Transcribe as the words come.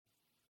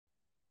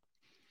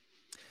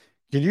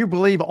Can you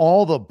believe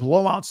all the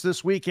blowouts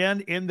this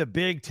weekend in the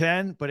Big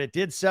Ten? But it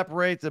did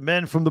separate the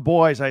men from the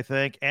boys, I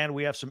think. And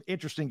we have some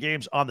interesting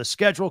games on the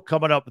schedule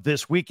coming up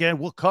this weekend.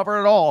 We'll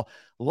cover it all.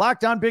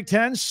 Locked On Big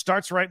Ten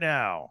starts right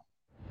now.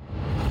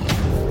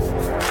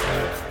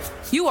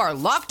 You are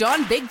Locked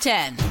On Big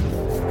Ten,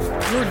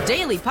 your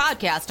daily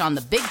podcast on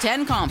the Big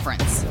Ten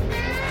Conference.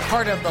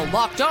 Part of the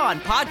Locked On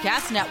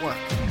Podcast Network.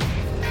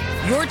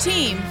 Your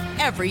team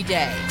every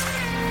day.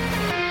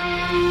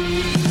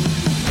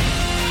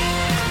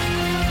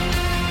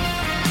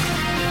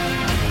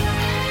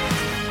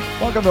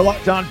 Welcome to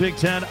Locked On Big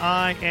Ten.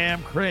 I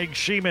am Craig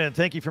Sheeman.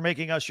 Thank you for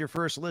making us your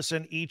first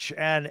listen each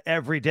and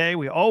every day.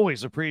 We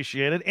always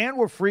appreciate it. And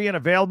we're free and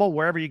available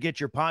wherever you get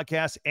your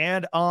podcasts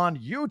and on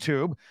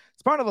YouTube.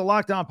 It's part of the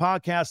Locked On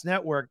Podcast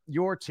Network,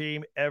 your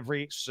team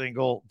every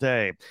single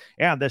day.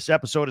 And this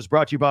episode is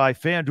brought to you by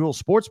FanDuel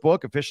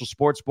Sportsbook, official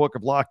sportsbook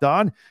of Locked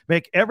On.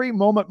 Make every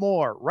moment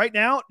more. Right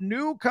now,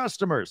 new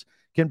customers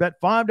can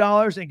bet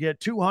 $5 and get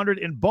 $200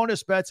 in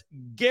bonus bets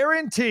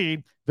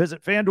guaranteed.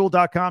 Visit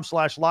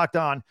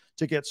FanDuel.com/LockedOn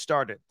to get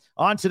started.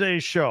 On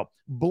today's show,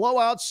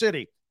 Blowout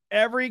City.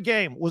 Every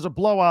game was a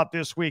blowout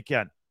this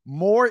weekend.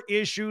 More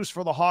issues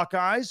for the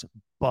Hawkeyes,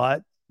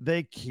 but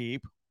they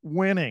keep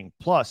winning.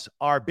 Plus,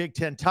 our Big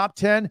Ten top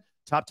 10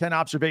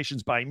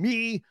 observations by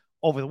me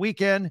over the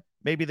weekend.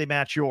 Maybe they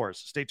match yours.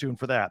 Stay tuned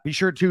for that. Be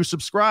sure to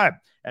subscribe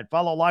and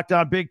follow Locked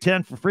On Big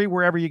Ten for free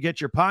wherever you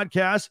get your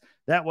podcasts.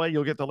 That way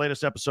you'll get the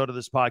latest episode of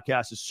this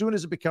podcast as soon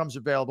as it becomes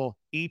available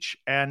each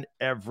and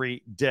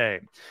every day.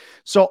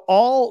 So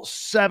all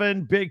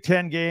 7 Big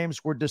Ten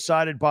games were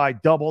decided by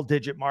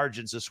double-digit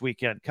margins this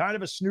weekend. Kind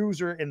of a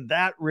snoozer in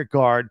that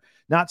regard.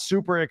 Not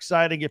super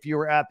exciting if you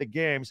were at the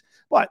games,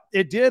 but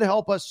it did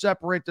help us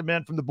separate the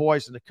men from the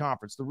boys in the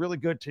conference, the really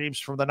good teams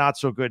from the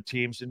not-so-good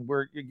teams, and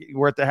we're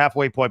at the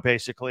halfway point,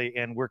 basically,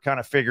 and we're kind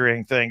of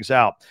figuring things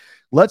out.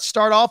 Let's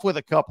start off with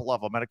a couple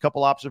of them and a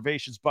couple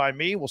observations by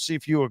me. We'll see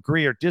if you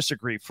agree or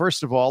disagree.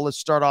 First of all, let's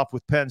start off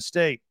with Penn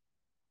State.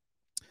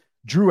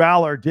 Drew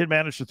Aller did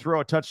manage to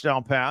throw a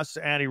touchdown pass,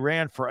 and he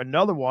ran for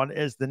another one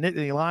as the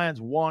Nittany Lions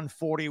won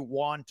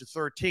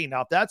 41-13.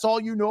 Now, if that's all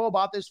you know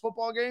about this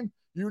football game,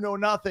 you know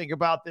nothing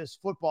about this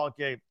football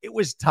game. It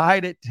was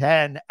tied at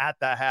 10 at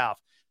the half.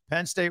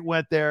 Penn State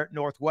went there.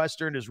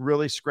 Northwestern is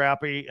really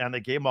scrappy, and they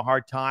gave them a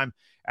hard time,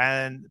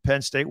 and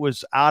Penn State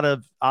was out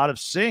of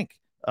sync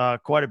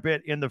quite a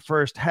bit in the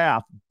first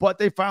half, but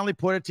they finally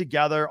put it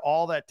together.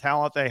 All that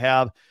talent they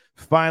have,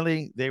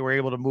 finally they were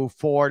able to move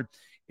forward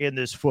in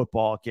this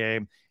football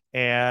game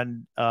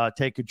and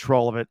take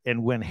control of it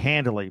and win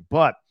handily.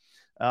 But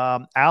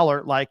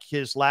Aller, like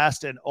his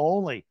last and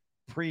only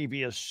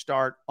previous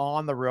start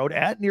on the road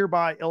at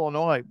nearby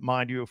Illinois,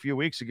 mind you, a few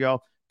weeks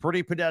ago,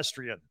 pretty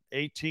pedestrian.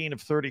 18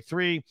 of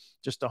 33,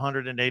 just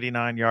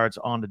 189 yards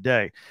on the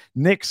day.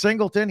 Nick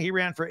Singleton, he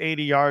ran for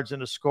 80 yards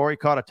in a score. He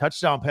caught a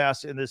touchdown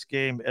pass in this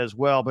game as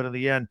well. But in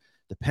the end,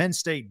 the Penn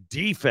State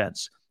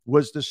defense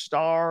was the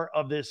star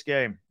of this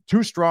game.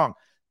 Too strong.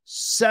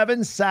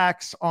 7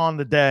 sacks on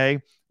the day.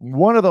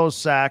 One of those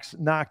sacks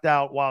knocked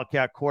out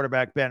Wildcat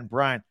quarterback Ben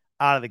Bryant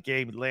out of the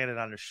game. He landed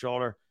on his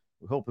shoulder.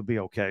 We hope it'll be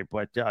okay.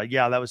 But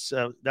yeah, that was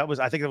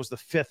I think that was the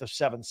 5th of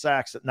 7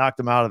 sacks that knocked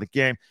him out of the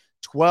game.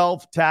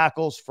 12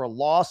 tackles for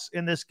loss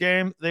in this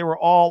game. They were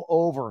all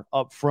over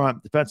up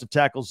front. Defensive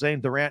tackle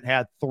Zane Durant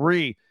had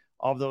 3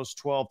 of those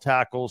 12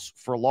 tackles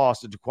for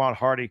loss. And Jaquan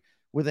Hardy,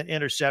 with an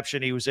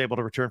interception, he was able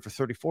to return for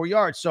 34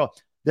 yards. So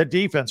the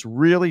defense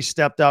really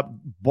stepped up,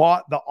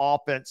 bought the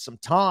offense some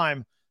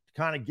time to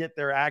kind of get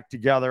their act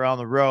together on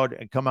the road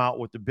and come out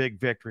with the big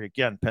victory.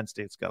 Again, Penn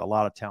State's got a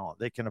lot of talent.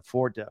 They can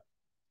afford to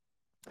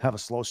have a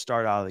slow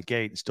start out of the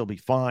gate and still be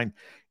fine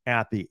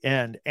at the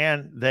end.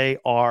 And they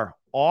are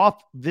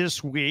off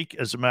this week,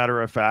 as a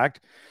matter of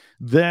fact.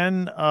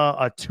 Then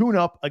a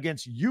tune-up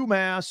against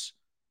UMass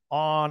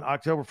on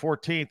October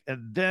 14th.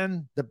 And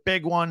then the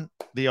big one,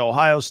 the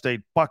Ohio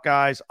State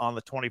Buckeyes on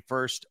the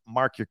 21st.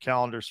 Mark your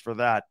calendars for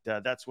that.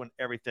 That's when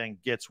everything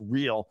gets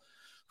real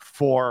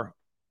for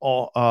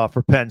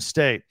Penn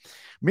State.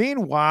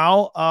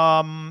 Meanwhile,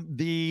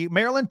 the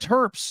Maryland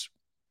Terps,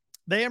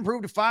 they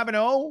improved to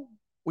 5-0.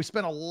 We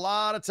spent a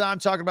lot of time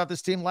talking about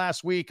this team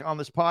last week on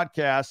this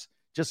podcast,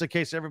 just in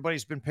case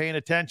everybody's been paying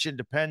attention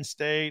to Penn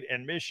State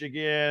and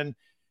Michigan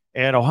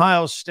and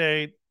Ohio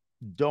State.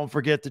 Don't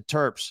forget the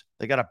Terps.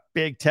 They got a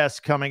big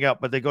test coming up,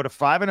 but they go to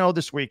 5-0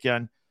 this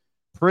weekend.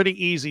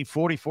 Pretty easy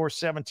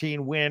 44-17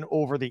 win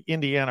over the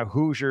Indiana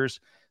Hoosiers.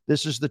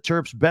 This is the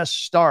Terps'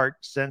 best start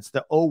since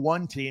the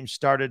 0-1 team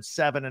started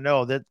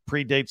 7-0. That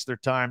predates their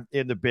time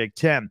in the Big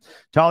Ten.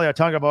 Talia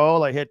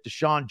Tagovailoa hit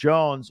Jay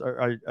Jones, with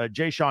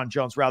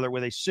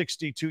a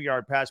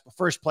 62-yard pass. But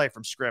first play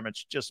from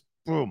scrimmage, just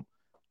boom.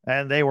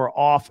 And they were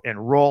off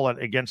and rolling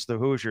against the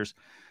Hoosiers.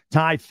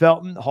 Ty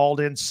Felton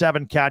hauled in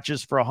 7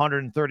 catches for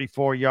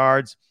 134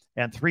 yards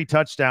and 3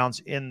 touchdowns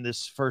in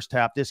this first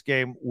half. This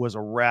game was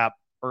a wrap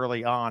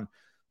early on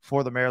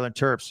for the Maryland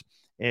Terps.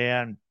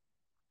 And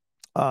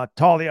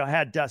Talia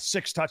had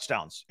 6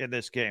 touchdowns in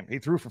this game. He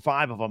threw for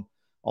 5 of them,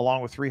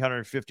 along with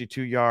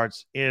 352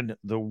 yards in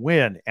the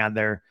win. And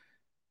their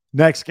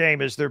Next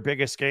game is their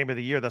biggest game of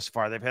the year thus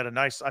far. They've had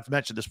I've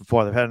mentioned this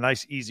before, they've had a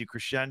nice, easy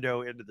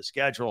crescendo into the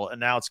schedule, and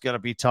now it's going to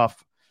be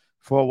tough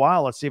for a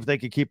while. Let's see if they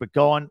can keep it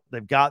going.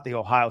 They've got the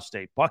Ohio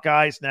State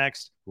Buckeyes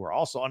next, who are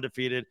also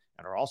undefeated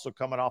and are also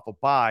coming off a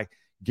bye,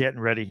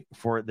 getting ready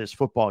for this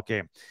football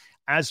game.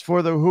 As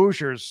for the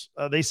Hoosiers,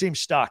 they seem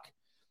stuck.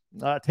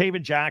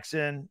 Taven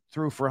Jackson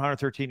threw for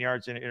 113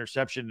 yards and an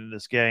interception in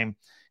this game.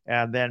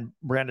 And then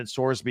Brandon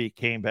Sorsby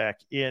came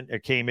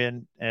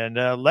in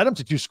and led him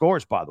to 2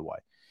 scores, by the way.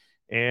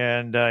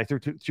 And threw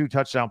two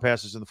touchdown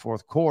passes in the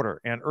fourth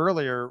quarter. And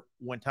earlier,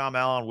 when Tom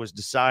Allen was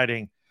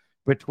deciding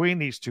between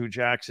these two,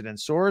 Jackson and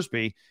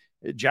Sorsby,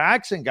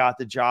 Jackson got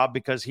the job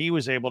because he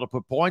was able to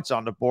put points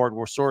on the board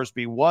where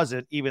Sorsby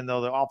wasn't, even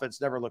though the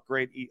offense never looked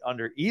great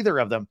under either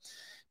of them.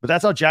 But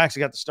that's how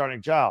Jackson got the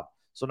starting job.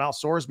 So now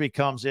Sorsby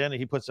comes in and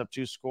he puts up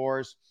 2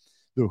 scores.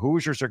 The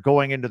Hoosiers are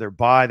going into their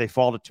bye. They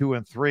fall to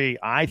 2-3.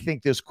 I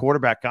think this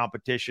quarterback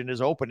competition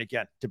is open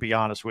again, to be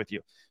honest with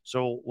you.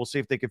 So we'll see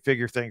if they can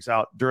figure things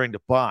out during the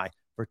bye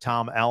for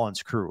Tom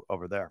Allen's crew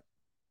over there.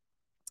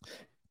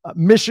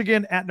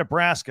 Michigan at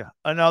Nebraska,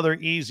 another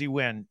easy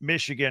win.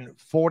 Michigan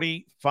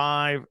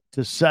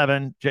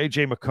 45-7.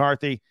 J.J.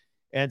 McCarthy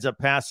ends up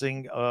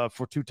passing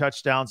for 2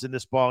 touchdowns in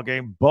this ball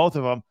game, both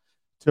of them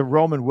to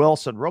Roman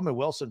Wilson. Roman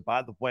Wilson,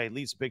 by the way,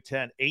 leads Big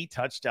Ten 8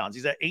 touchdowns.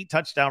 He's at 8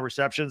 touchdown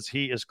receptions.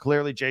 He is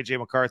clearly J.J.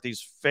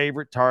 McCarthy's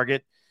favorite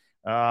target.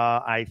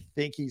 I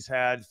think he's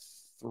had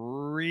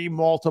 3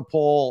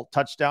 multiple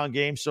touchdown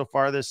games so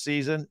far this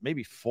season,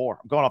 maybe 4.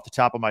 I'm going off the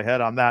top of my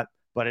head on that,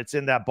 but it's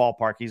in that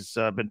ballpark. He's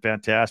been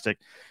fantastic.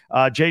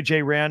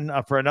 J.J. ran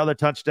for another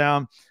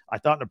touchdown. I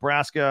thought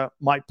Nebraska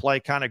might play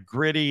kind of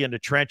gritty in the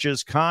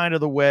trenches, kind of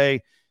the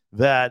way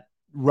that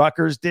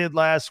Rutgers did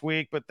last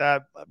week, but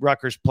that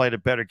Rutgers played a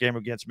better game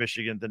against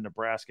Michigan than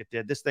Nebraska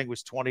did. This thing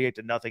was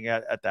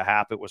 28-0 at the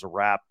half. It was a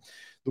wrap.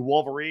 The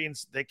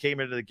Wolverines, they came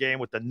into the game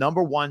with the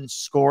number 1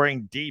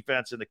 scoring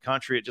defense in the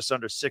country at just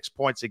under 6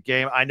 points a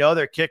game. I know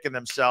they're kicking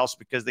themselves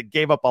because they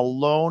gave up a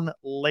lone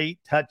late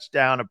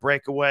touchdown, a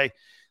breakaway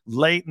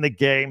late in the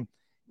game,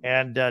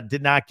 and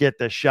did not get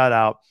the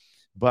shutout.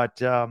 But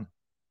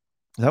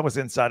that was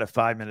inside of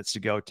 5 minutes to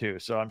go, too.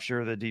 So I'm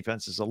sure the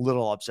defense is a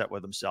little upset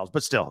with themselves,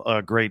 but still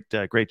a great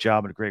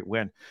job and a great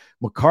win.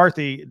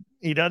 McCarthy,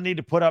 he doesn't need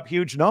to put up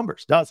huge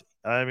numbers, does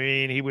he? I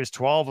mean, he was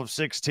 12 of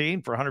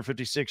 16 for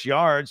 156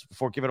 yards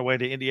before giving away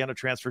to Indiana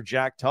transfer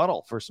Jack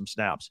Tuttle for some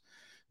snaps.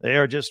 They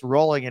are just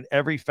rolling in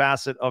every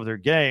facet of their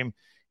game,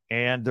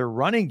 and their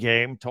running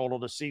game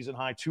totaled a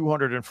season-high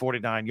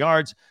 249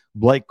 yards.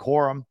 Blake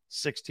Corum,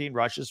 16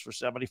 rushes for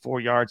 74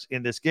 yards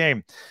in this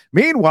game.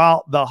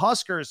 Meanwhile, the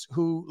Huskers,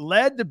 who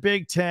led the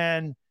Big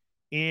Ten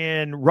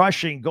in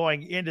rushing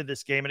going into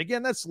this game, and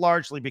again, that's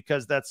largely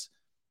because that's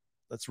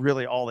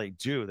really all they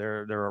do.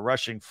 They're a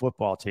rushing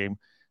football team.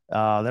 They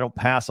don't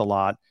pass a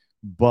lot,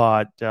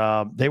 but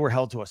they were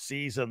held to a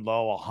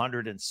season-low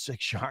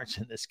 106 yards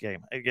in this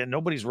game. Again,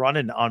 nobody's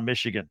running on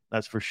Michigan,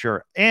 that's for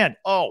sure. And,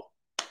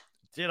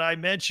 did I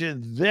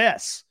mention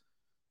this?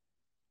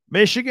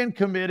 Michigan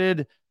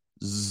committed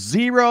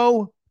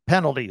 0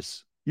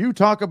 penalties. You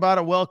talk about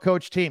a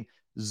well-coached team.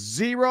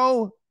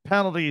 0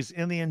 penalties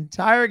in the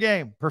entire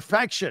game.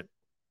 Perfection.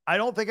 I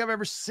don't think I've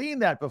ever seen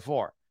that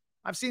before.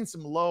 I've seen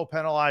some low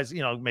penalized,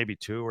 maybe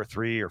 2 or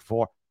 3 or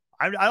 4.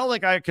 I don't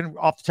think I can,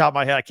 off the top of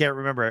my head, I can't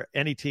remember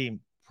any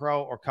team,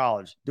 pro or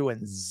college, doing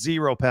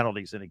 0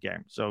 penalties in a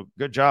game. So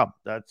good job.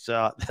 That's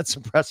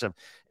impressive.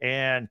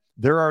 And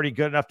they're already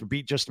good enough to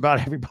beat just about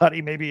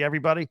everybody, maybe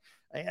everybody,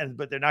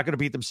 but they're not going to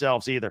beat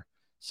themselves either.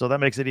 So that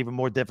makes it even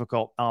more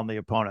difficult on the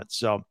opponent.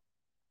 So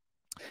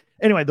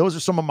anyway, those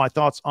are some of my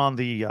thoughts on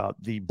the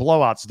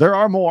blowouts. There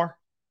are more.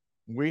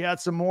 We had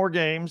some more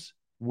games.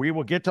 We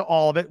will get to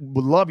all of it.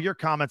 Would love your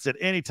comments at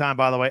any time,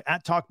 by the way,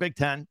 at Talk Big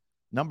Ten,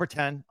 number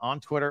 10 on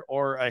Twitter,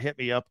 or hit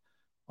me up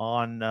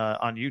on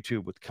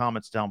YouTube with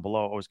comments down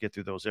below. I always get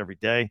through those every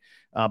day.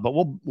 But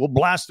we'll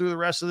blast through the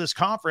rest of this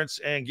conference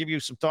and give you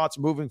some thoughts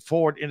moving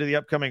forward into the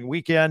upcoming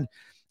weekend.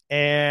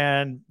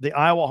 And the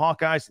Iowa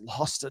Hawkeyes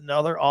lost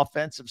another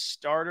offensive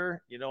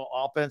starter.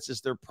 Offense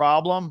is their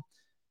problem.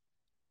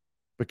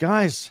 But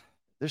guys,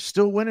 they're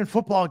still winning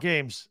football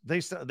games.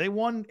 They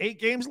won 8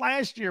 games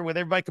last year with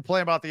everybody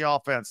complaining about the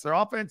offense. Their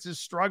offense is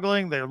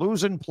struggling. They're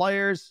losing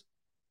players.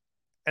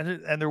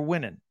 And they're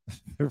winning.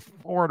 They're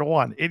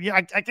 4-1.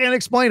 I can't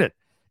explain it.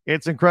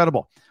 It's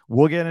incredible.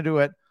 We'll get into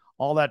it.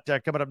 All that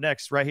coming up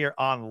next right here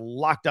on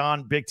Locked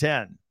On Big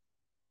Ten.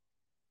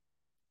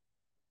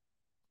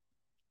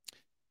 I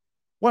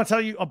want to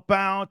tell you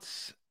about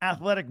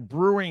Athletic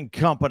Brewing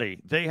Company.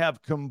 They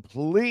have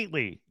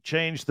completely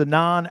changed the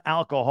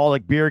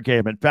non-alcoholic beer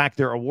game. In fact,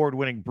 their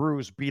award-winning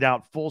brews beat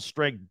out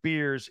full-strength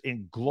beers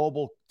in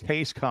global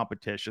taste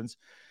competitions.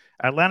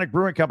 Atlantic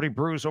Brewing Company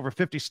brews over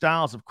 50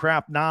 styles of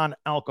craft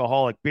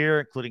non-alcoholic beer,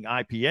 including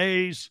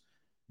IPAs,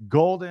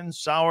 golden,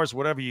 sours,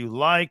 whatever you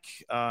like.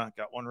 Got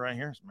one right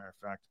here, as a matter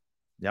of fact.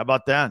 Yeah,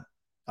 about that.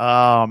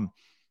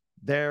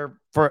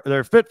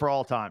 They're fit for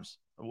all times,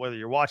 whether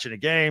you're watching a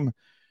game,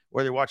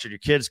 whether you're watching your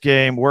kids'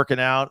 game, working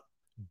out,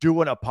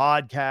 doing a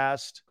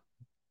podcast,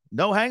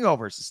 No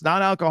hangovers. It's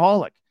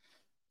non-alcoholic.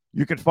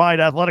 You can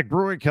find Athletic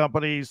Brewing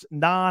Company's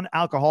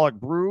non-alcoholic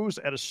brews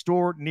at a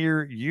store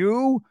near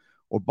you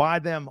or buy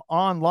them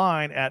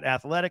online at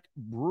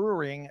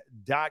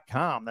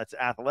athleticbrewing.com. That's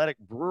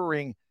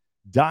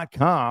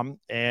athleticbrewing.com.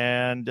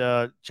 And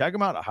check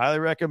them out. I highly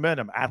recommend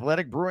them.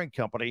 Athletic Brewing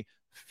Company,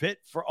 fit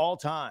for all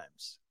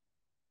times.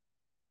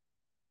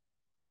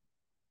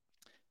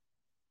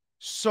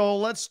 So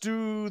let's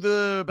do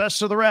the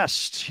best of the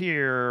rest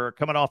here.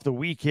 Coming off the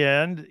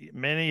weekend,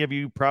 many of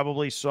you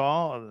probably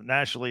saw a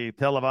nationally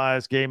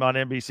televised game on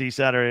NBC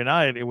Saturday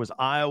night. It was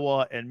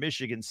Iowa and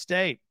Michigan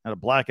State. Had a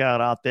blackout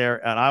out there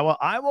at Iowa.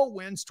 Iowa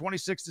wins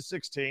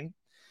 26-16.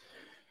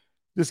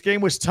 This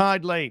game was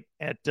tied late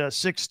at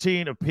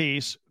 16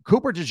 apiece.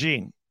 Cooper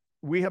DeJean,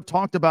 we have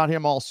talked about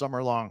him all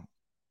summer long.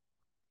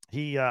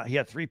 He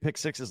had 3 pick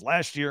sixes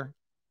last year.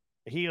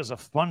 He is a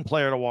fun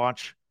player to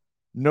watch.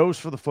 Nose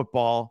for the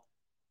football.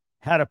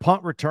 Had a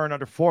punt return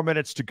under 4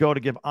 minutes to go to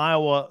give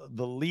Iowa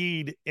the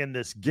lead in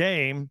this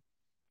game.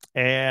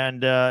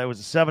 And it was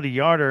a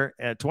 70-yarder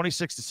at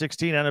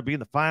 26-16, ended up being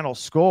the final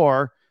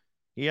score.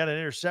 He had an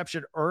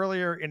interception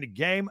earlier in the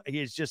game. He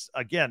is just,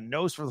 again,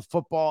 nose for the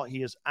football.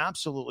 He is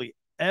absolutely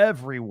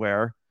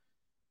everywhere.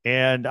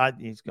 And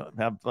he's going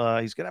to have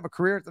a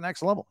career at the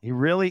next level. He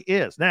really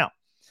is. Now,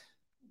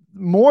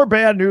 more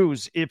bad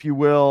news, if you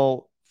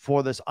will,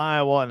 for this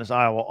Iowa and this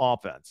Iowa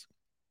offense.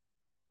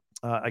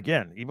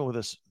 Again, even with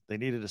this, they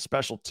needed a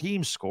special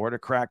team score to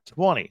crack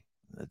 20.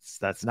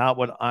 That's not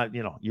what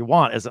you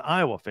want as an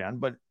Iowa fan,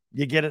 but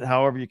you get it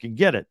however you can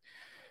get it.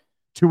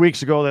 2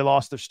 weeks ago, they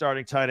lost their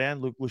starting tight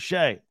end, Luke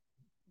Lachey.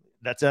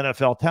 That's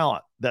NFL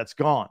talent. That's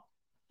gone.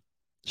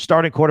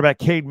 Starting quarterback,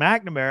 Cade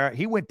McNamara,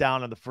 he went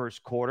down in the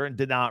first quarter and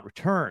did not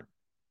return.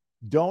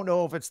 Don't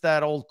know if it's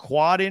that old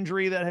quad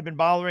injury that had been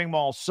bothering him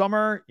all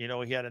summer. He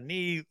had a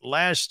knee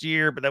last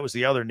year, but that was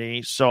the other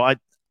knee. So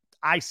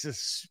I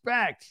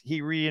suspect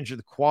he re-injured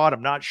the quad.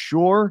 I'm not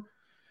sure.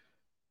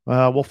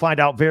 We'll find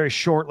out very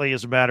shortly,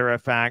 as a matter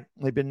of fact.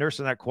 They've been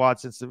nursing that quad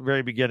since the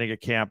very beginning of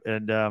camp,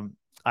 and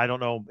I don't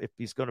know if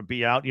he's going to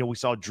be out. We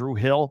saw Drew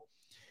Hill.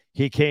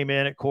 He came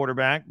in at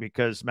quarterback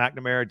because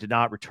McNamara did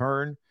not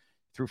return.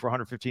 Threw for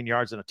 115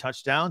 yards and a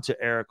touchdown to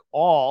Eric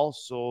All,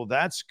 so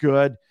that's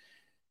good.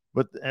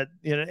 But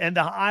and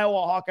the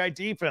Iowa Hawkeye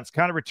defense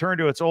kind of returned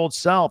to its old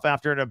self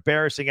after an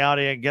embarrassing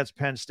outing against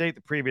Penn State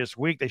the previous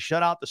week. They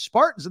shut out the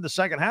Spartans in the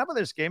second half of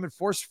this game and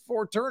forced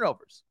 4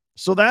 turnovers.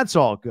 So that's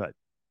all good.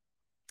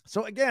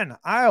 So again,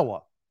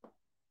 Iowa,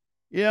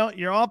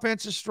 your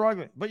offense is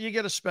struggling, but you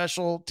get a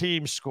special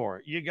team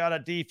score. You got a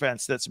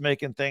defense that's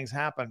making things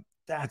happen.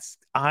 That's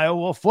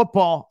Iowa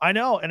football. I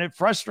know, and it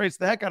frustrates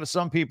the heck out of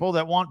some people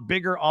that want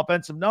bigger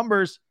offensive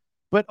numbers.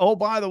 But, oh,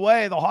 by the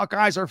way, the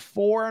Hawkeyes are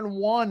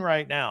 4-1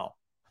 right now.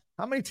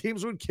 How many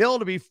teams would kill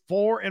to be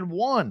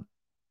 4-1?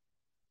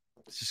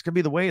 It's just going to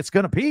be the way it's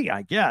going to be,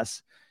 I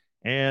guess.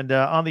 And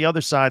on the other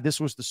side, this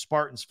was the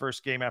Spartans'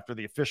 first game after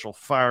the official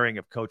firing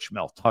of Coach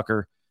Mel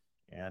Tucker.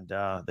 And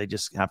they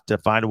just have to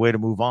find a way to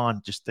move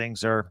on. Just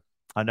things are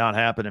not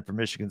happening for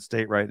Michigan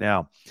State right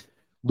now.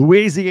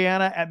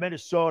 Louisiana at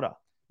Minnesota.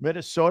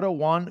 Minnesota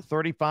won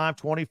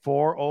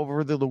 35-24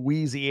 over the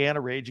Louisiana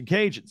Raging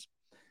Cajuns.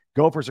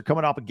 Gophers are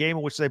coming off a game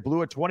in which they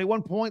blew a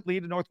 21-point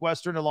lead to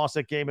Northwestern and lost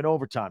that game in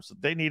overtime. So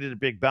they needed a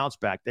big bounce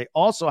back. They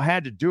also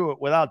had to do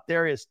it without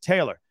Darius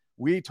Taylor.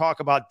 We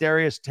talk about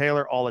Darius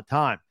Taylor all the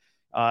time.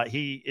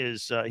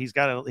 He's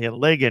got a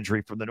leg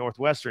injury from the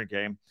Northwestern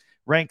game.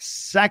 Ranked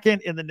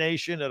second in the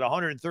nation at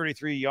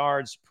 133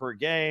 yards per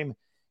game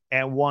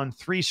and won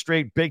 3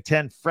 straight Big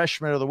Ten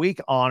Freshman of the Week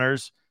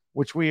honors,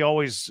 which we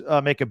always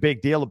make a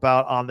big deal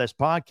about on this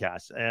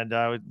podcast. And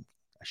I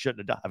shouldn't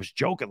have done. I was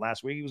joking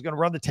last week. He was going to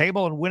run the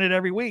table and win it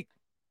every week.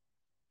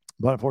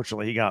 But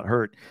unfortunately, he got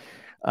hurt.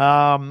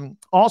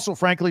 Also,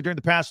 frankly, during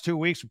the past 2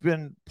 weeks, we've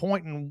been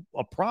pointing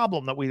a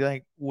problem that we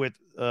think with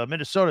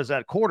Minnesota's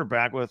at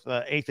quarterback with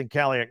Ethan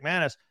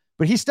Kaliak-Manis.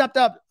 But he stepped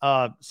up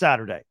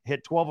Saturday,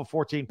 hit 12 of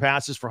 14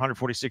 passes for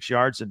 146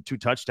 yards and 2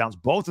 touchdowns,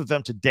 both of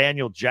them to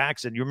Daniel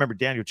Jackson. You remember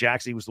Daniel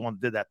Jackson? He was the one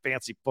that did that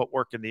fancy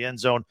footwork in the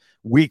end zone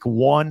week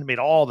 1, made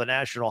all the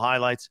national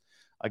highlights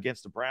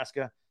against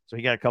Nebraska. So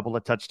he got a couple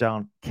of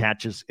touchdown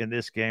catches in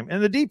this game.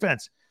 And the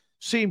defense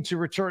seemed to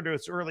return to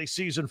its early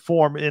season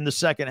form in the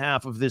second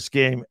half of this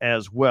game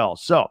as well.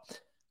 So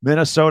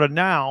Minnesota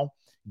now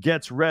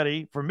gets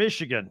ready for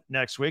Michigan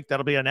next week.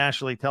 That'll be a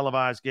nationally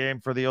televised game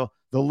for the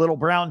Little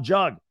Brown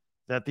Jug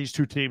that these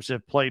two teams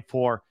have played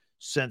for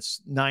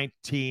since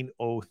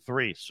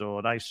 1903. So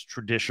a nice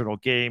traditional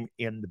game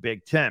in the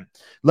Big Ten.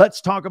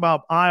 Let's talk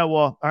about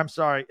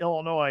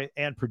Illinois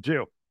and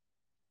Purdue.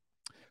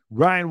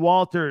 Ryan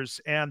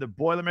Walters and the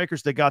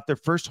Boilermakers, they got their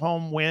first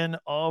home win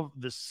of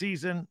the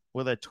season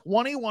with a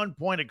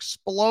 21-point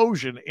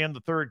explosion in the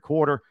third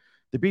quarter.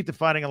 They beat the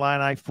Fighting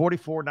Illini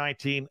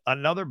 44-19,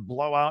 another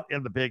blowout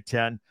in the Big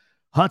Ten.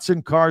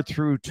 Hudson Card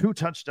threw 2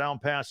 touchdown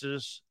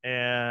passes,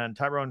 and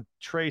Tyrone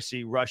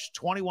Tracy rushed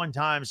 21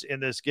 times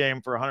in this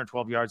game for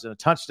 112 yards and a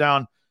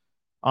touchdown.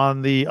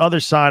 On the other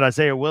side,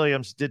 Isaiah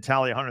Williams did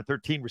tally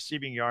 113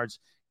 receiving yards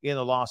in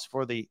the loss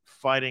for the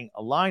Fighting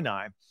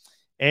Illini.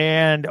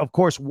 And, of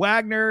course,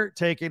 Wagner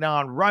taking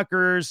on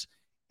Rutgers.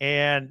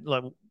 And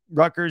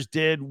Rutgers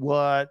did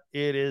what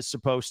it is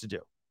supposed to do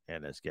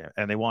in this game.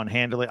 And they won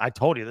handily. I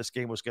told you this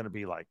game was going to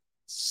be like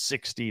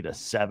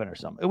 60-7 or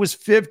something. It was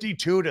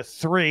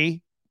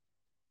 52-3.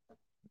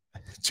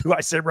 Do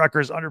I say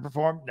Rutgers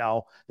underperformed?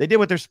 No, they did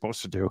what they're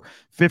supposed to do.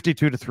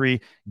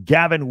 52-3.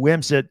 Gavin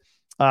Wimsatt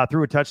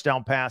threw a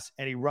touchdown pass,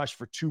 and he rushed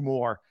for 2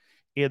 more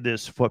in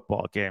this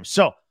football game.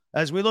 So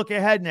as we look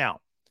ahead now,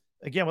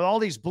 again, with all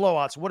these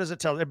blowouts, what does it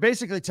tell? It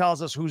basically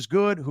tells us who's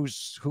good,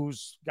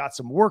 who's got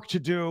some work to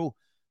do.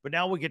 But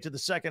now we get to the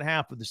second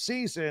half of the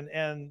season,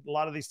 and a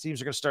lot of these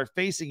teams are going to start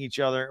facing each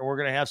other, and we're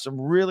going to have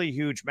some really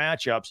huge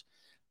matchups.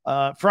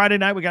 Friday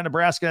night, we got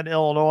Nebraska and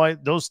Illinois.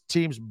 Those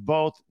teams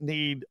both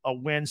need a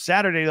win.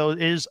 Saturday, though,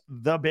 is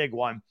the big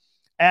one.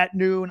 At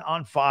noon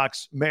on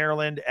Fox,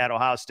 Maryland at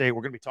Ohio State.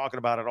 We're going to be talking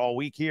about it all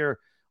week here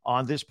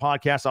on this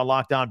podcast on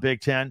Locked On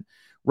Big Ten.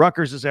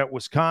 Rutgers is at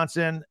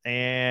Wisconsin,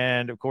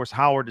 and, of course,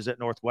 Howard is at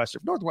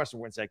Northwestern. If Northwestern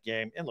wins that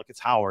game, and look, it's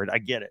Howard. I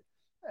get it.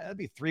 That'd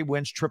be 3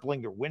 wins,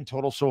 tripling their win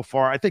total so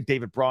far. I think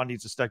David Braun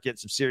needs to start getting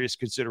some serious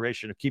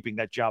consideration of keeping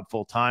that job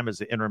full-time as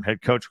the interim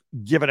head coach,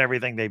 given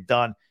everything they've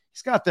done.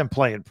 He's got them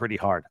playing pretty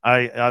hard.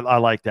 I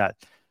like that.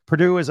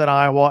 Purdue is at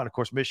Iowa, and, of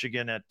course,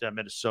 Michigan at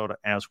Minnesota,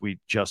 as we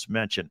just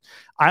mentioned.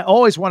 I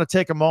always want to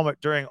take a moment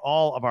during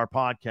all of our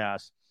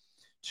podcasts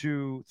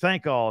to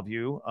thank all of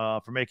you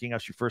for making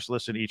us your first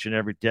listen each and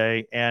every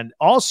day, and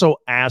also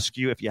ask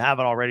you, if you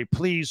haven't already,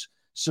 please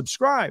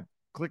subscribe.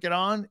 Click it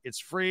on. It's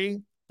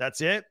free.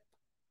 That's it.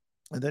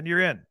 And then you're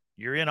in.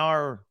 You're in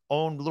our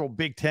own little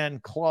Big Ten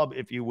club,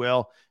 if you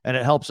will, and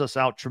it helps us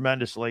out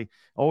tremendously.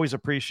 Always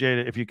appreciate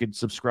it if you could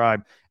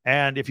subscribe.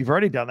 And if you've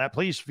already done that,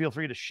 please feel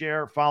free to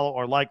share, follow,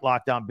 or like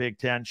Locked On Big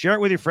Ten. Share it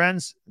with your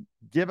friends.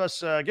 Give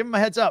them a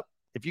heads up.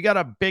 If you got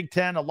a Big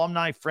Ten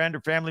alumni friend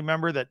or family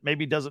member that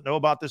maybe doesn't know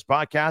about this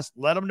podcast,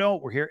 let them know.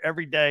 We're here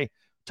every day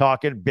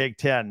talking Big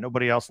Ten.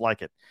 Nobody else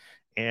like it.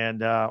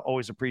 And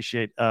always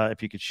appreciate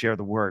if you could share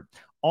the word.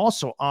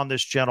 Also on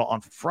this channel on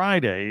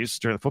Fridays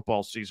during the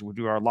football season, we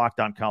do our Locked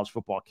On College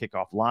Football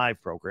Kickoff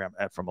Live program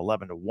from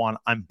 11 to 1.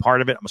 I'm part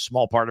of it. I'm a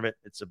small part of it.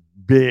 It's a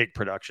big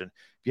production.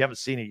 If you haven't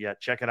seen it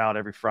yet, check it out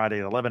every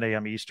Friday at 11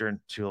 a.m. Eastern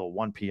till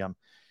 1 p.m.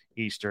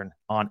 Eastern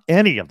on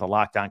any of the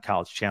Locked On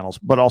College channels,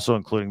 but also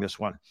including this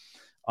one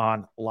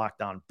on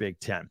Locked On Big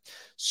Ten.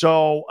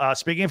 So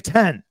speaking of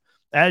 10,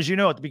 as you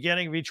know, at the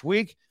beginning of each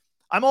week,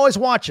 I'm always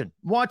watching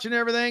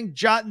everything,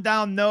 jotting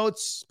down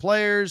notes,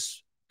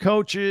 players,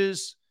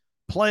 coaches,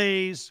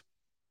 plays.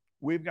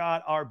 We've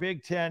got our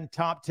Big Ten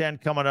top 10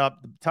 coming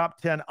up, the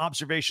top 10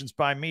 observations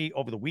by me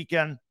over the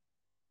weekend.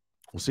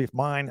 We'll see if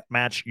mine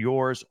match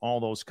yours. All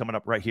those coming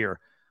up right here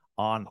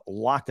on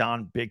Locked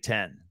On Big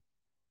Ten.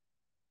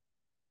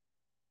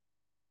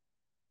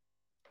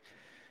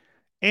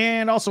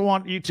 And also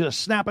want you to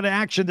snap into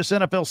action this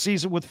NFL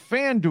season with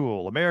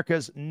FanDuel,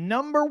 America's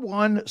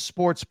 #1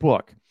 sports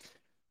book.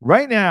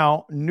 Right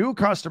now, new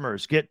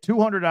customers get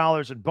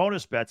 $200 in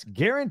bonus bets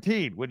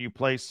guaranteed when you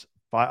place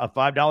a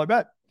 $5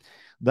 bet.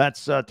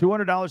 That's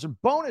 $200 in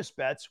bonus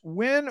bets,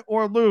 win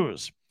or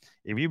lose.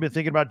 If you've been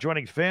thinking about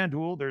joining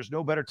FanDuel, there's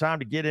no better time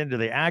to get into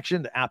the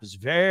action. The app is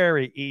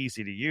very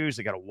easy to use.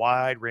 They got a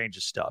wide range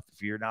of stuff.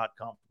 If you're not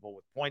comfortable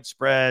with point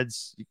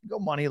spreads, you can go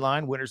money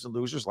line, winners and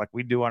losers, like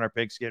we do on our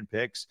pigskin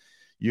picks.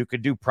 You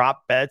could do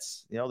prop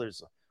bets.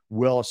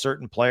 Will a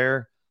certain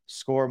player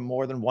score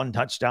more than 1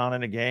 touchdown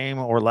in a game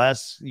or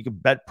less? You can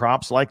bet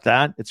props like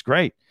that. It's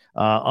great.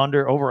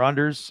 Over,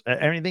 unders,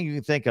 anything you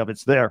can think of,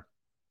 it's there.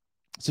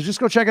 So just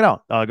go check it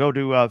out. Go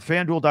to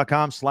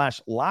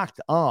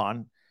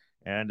FanDuel.com/locked-on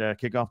and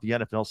kick off the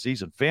NFL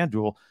season.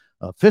 FanDuel,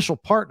 official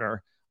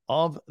partner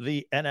of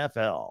the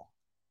NFL.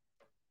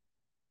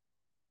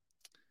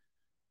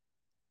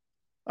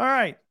 All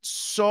right.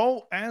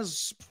 So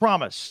as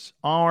promised,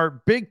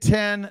 our Big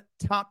Ten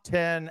top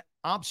 10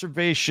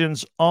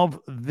 observations of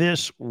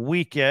this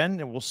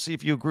weekend, and we'll see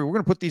if you agree. We're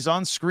going to put these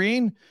on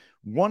screen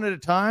one at a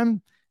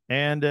time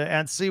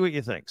and see what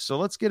you think. So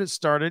let's get it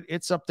started.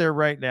 It's up there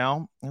right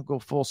now. I'll go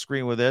full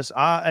screen with this.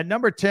 At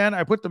number 10,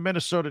 I put the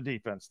Minnesota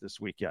defense this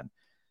weekend.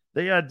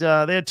 They had 2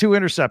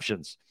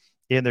 interceptions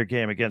in their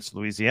game against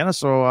Louisiana,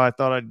 so I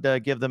thought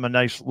I'd give them a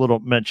nice little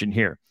mention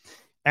here.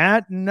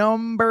 At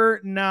number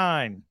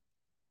 9,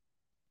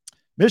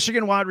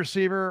 Michigan wide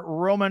receiver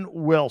Roman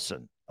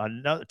Wilson.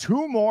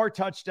 2 more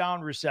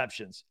touchdown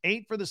receptions,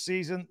 8 for the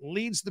season,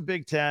 leads the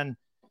Big Ten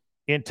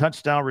in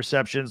touchdown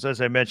receptions.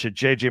 As I mentioned,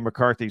 J.J.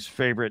 McCarthy's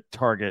favorite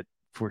target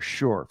for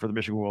sure for the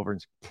Michigan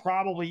Wolverines.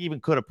 Probably even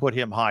could have put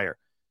him higher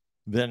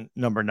than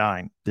number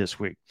 9 this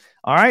week.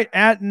 All right,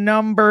 at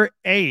number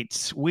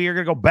 8, we are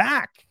going to go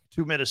back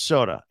to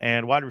Minnesota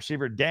and wide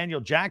receiver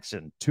Daniel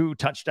Jackson, 2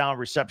 touchdown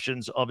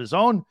receptions of his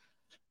own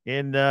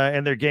in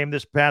their game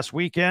this past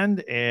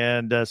weekend.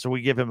 And so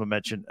we give him a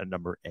mention at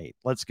number 8.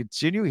 Let's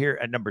continue here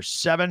at number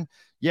 7.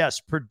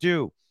 Yes,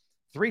 Purdue,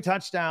 3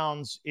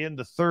 touchdowns in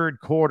the third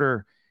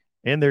quarter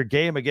in their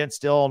game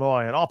against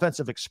Illinois. An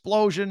offensive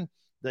explosion.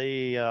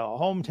 The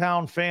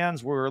hometown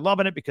fans were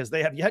loving it because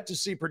they have yet to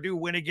see Purdue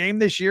win a game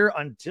this year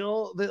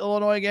until the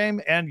Illinois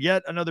game, and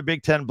yet another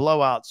Big Ten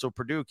blowout. So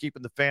Purdue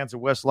keeping the fans of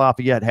West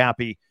Lafayette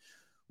happy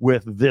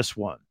with this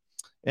one.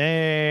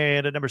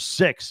 And at number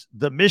 6,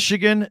 the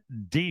Michigan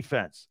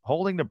defense,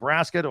 holding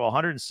Nebraska to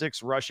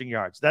 106 rushing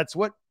yards. That's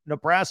what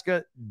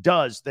Nebraska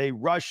does. They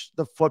rush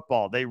the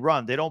football. They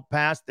run. They don't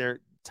pass. They're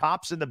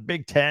tops in the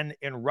Big Ten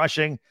in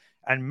rushing,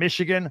 and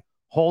Michigan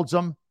holds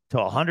them to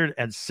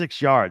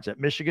 106 yards. That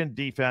Michigan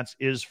defense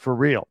is for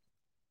real.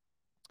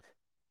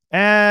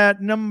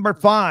 At number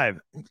 5,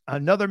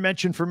 another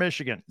mention for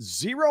Michigan.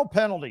 0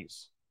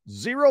 penalties.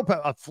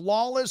 A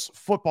flawless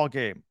football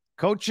game.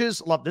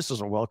 Coaches love this.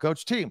 Is a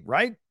well-coached team,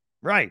 right?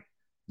 Right.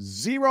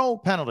 0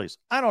 penalties.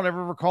 I don't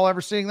ever recall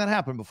ever seeing that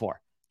happen before.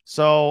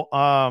 So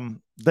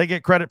they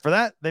get credit for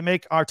that. They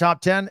make our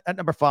top 10 at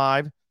number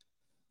 5.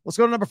 Let's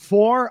go to number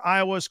 4.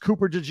 Iowa's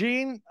Cooper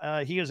DeJean.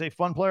 He is a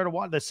fun player to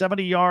watch. The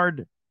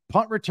 70-yard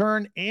punt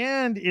return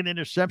and an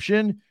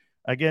interception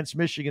against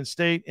Michigan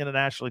State in a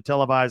nationally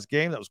televised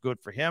game. That was good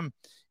for him.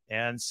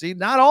 And see,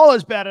 not all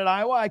is bad at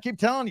Iowa. I keep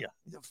telling you,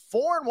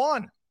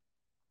 4-1,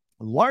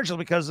 largely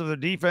because of the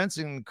defense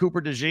in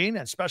Cooper DeJean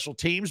and special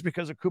teams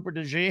because of Cooper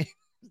DeJean.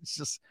 It's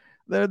just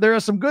there are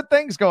some good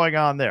things going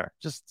on there.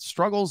 Just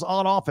struggles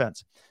on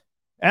offense.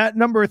 At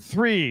number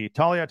 3,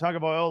 Talia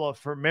Tagovailoa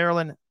for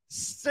Maryland.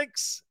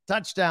 6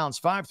 touchdowns,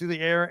 5 through the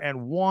air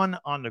and 1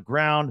 on the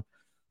ground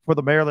for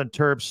the Maryland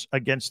Terps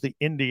against the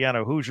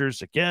Indiana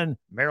Hoosiers. Again,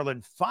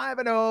 Maryland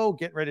 5-0,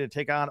 getting ready to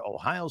take on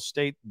Ohio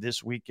State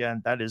this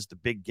weekend. That is the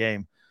big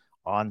game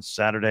on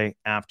Saturday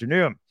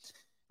afternoon.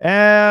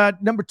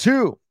 At number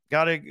 2,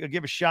 got to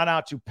give a shout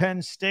out to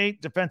Penn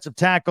State defensive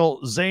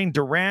tackle Zane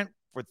Durant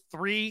for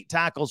 3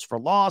 tackles for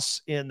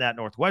loss in that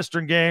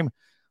Northwestern game.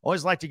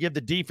 Always like to give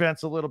the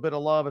defense a little bit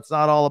of love. It's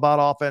not all about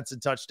offense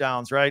and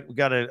touchdowns, right? We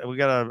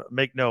gotta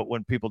make note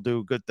when people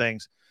do good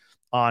things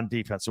on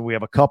defense. So we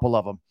have a couple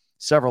of them,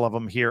 several of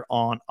them here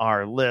on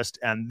our list.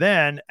 And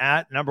then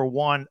at number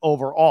 1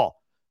 overall,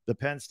 the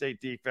Penn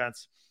State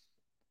defense,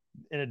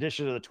 in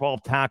addition to the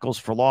 12 tackles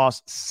for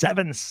loss,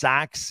 7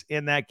 sacks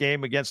in that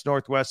game against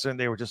Northwestern.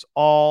 They were just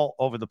all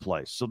over the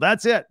place. So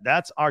that's it.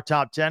 That's our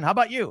top 10. How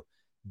about you?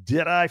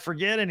 Did I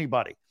forget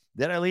anybody?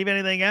 Did I leave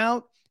anything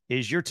out?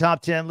 Is your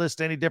top 10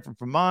 list any different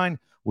from mine?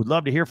 Would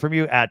love to hear from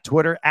you at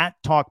Twitter, at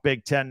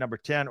TalkBig10, number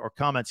 10, or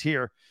comments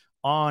here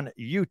on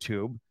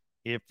YouTube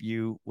if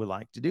you would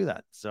like to do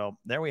that. So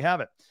there we have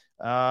it.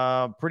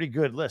 Pretty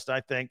good list,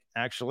 I think,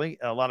 actually.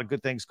 A lot of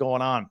good things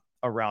going on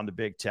around the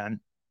Big Ten.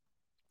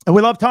 And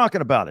we love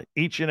talking about it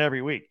each and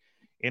every week.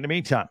 In the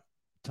meantime,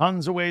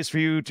 tons of ways for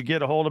you to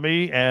get a hold of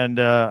me. And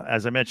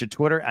as I mentioned,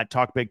 Twitter, at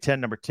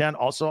TalkBig10, number 10.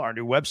 Also, our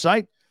new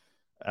website.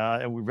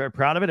 And we're very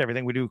proud of it.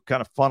 Everything we do kind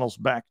of funnels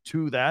back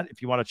to that.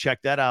 If you want to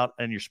check that out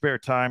in your spare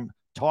time,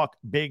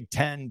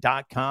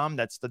 talkbig10.com.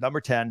 That's the number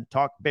 10,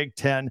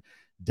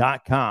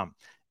 talkbig10.com.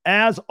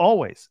 As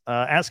always,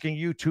 asking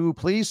you to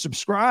please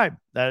subscribe.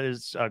 That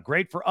is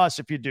great for us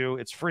if you do.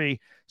 It's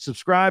free.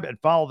 Subscribe and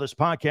follow this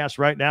podcast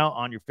right now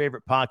on your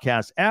favorite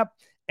podcast app,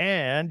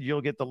 and you'll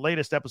get the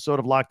latest episode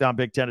of Locked On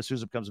Big Ten as soon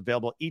as it becomes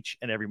available each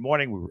and every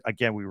morning. We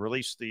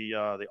release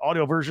the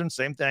audio version,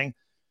 same thing.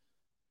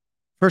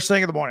 First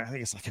thing in the morning. I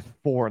think it's like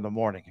 4 in the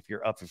morning if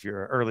you're up, if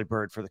you're an early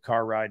bird for the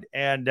car ride.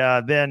 And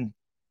then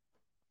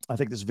I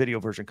think this video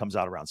version comes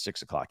out around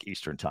 6 o'clock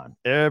Eastern time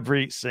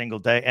every single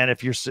day. And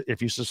if you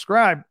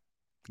subscribe,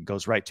 it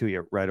goes right to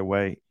you right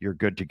away. You're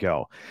good to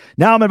go.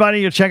 Now I'm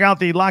inviting you to check out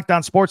the Locked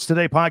On Sports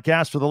Today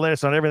podcast for the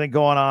latest on everything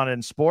going on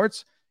in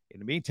sports. In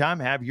the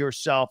meantime, have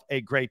yourself a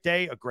great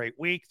day, a great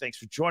week. Thanks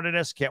for joining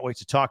us. Can't wait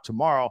to talk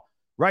tomorrow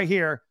right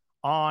here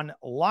on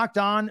Locked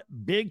On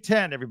Big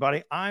Ten,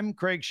 everybody. I'm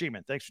Craig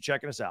Sheeman. Thanks for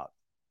checking us out.